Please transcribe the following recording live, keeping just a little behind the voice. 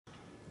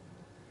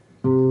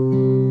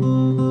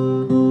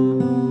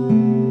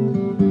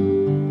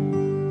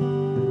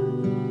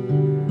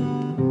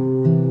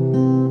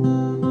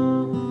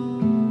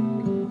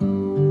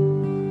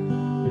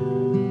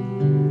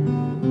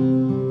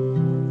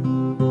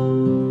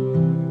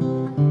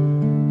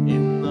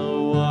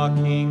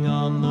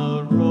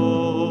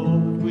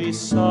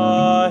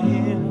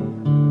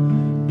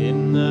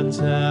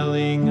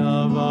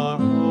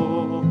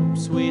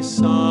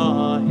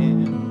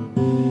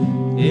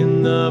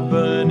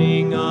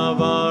opening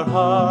of our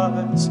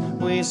hearts,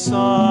 we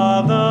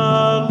saw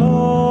the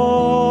Lord.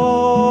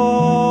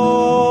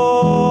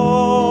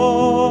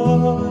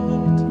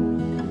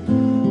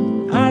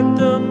 At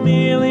the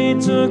meal he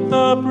took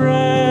the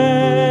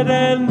bread,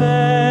 and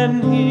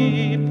then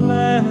he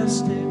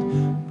blessed it,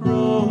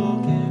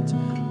 broke it,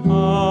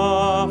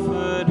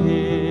 offered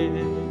it.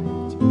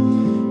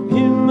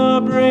 In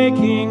the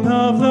breaking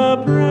of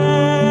the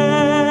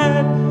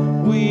bread,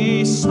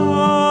 we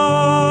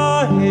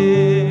saw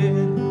him.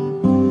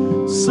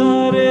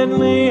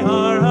 Suddenly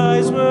our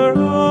eyes were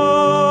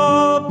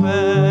opened,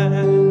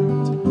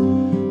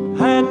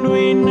 and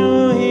we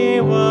knew he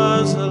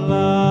was alive.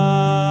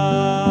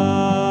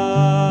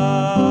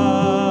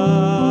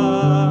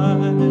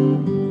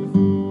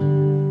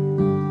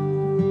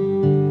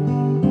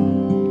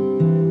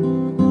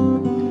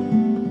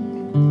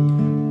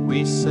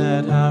 We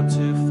set out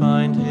to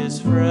find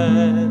his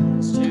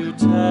friends, to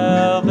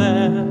tell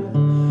them.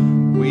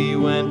 We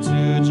went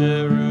to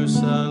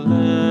Jerusalem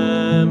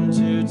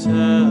to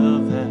tell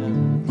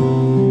them,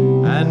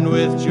 and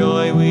with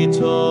joy we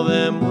told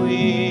them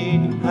we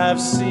have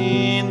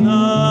seen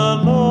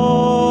the Lord.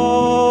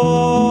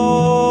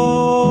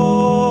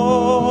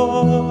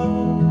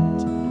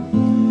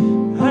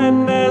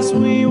 And as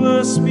we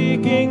were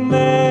speaking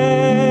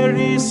there,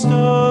 he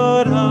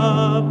stood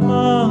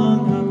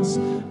among us,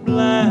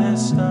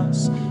 blessed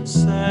us,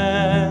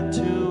 said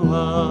to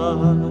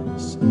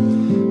us,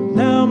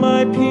 "Now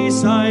my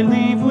peace I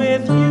leave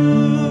with you."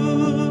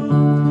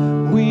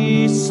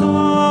 We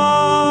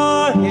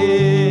saw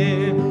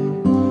him.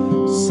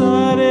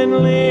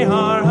 Suddenly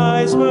our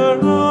eyes were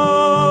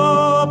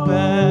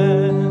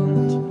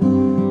opened,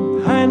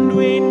 and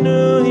we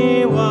knew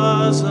he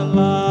was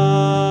alive.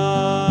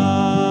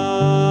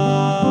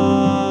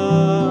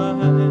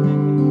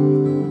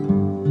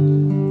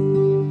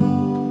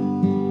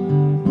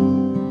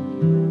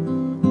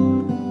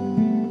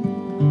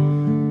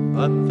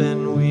 But then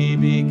we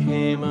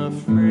became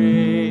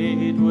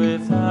afraid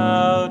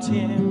without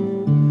him.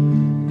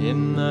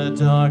 In the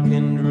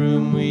darkened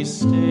room we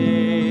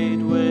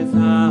stayed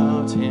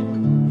without him,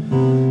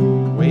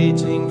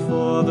 waiting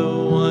for the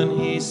one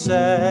he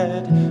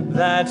said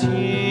that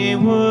he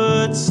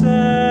would send.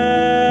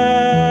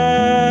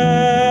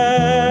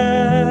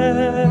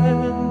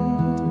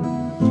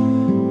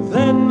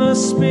 Then the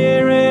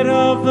Spirit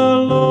of the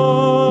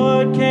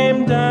Lord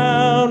came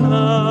down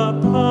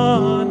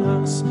upon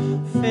us,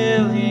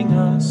 filling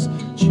us,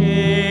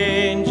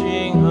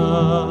 changing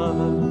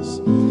us,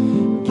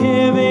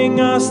 giving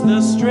us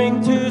the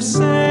strength to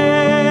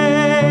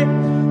say,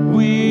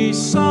 we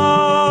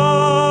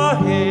saw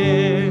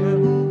him.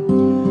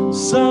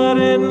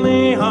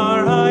 Suddenly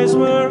our eyes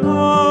were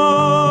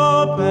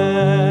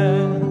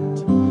opened,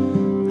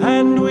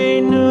 and we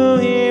knew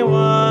he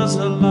was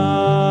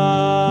alive.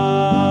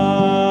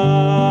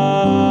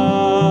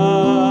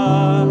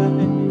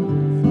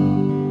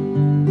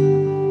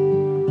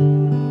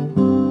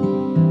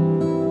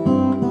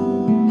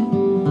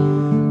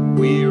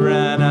 We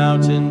ran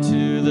out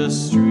into the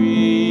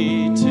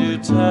street to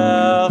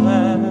tell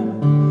them,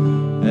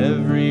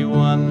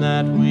 everyone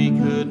that we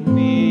could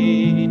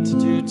meet,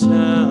 to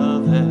tell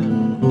them,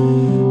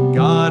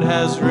 God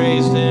has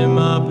raised him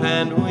up,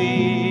 and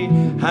we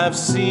have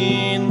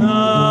seen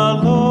the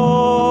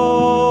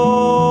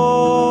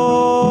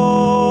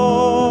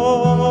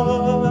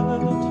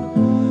Lord.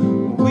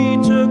 We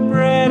took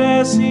bread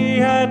as he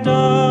had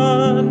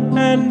done,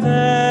 and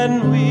then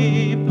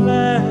we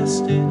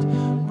blessed it,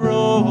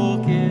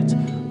 broke it,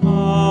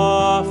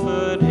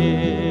 offered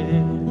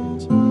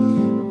it.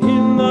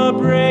 In the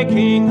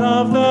breaking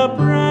of the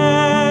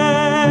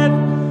bread,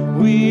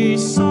 we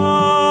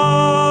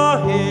saw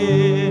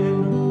him.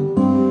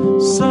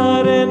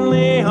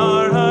 Suddenly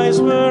our eyes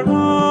were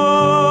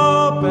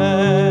opened.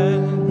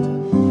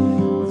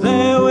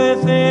 There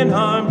within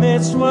our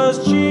midst was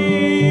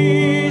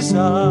Jesus,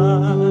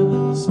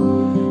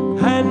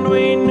 and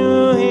we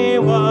knew he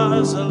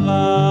was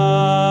alive.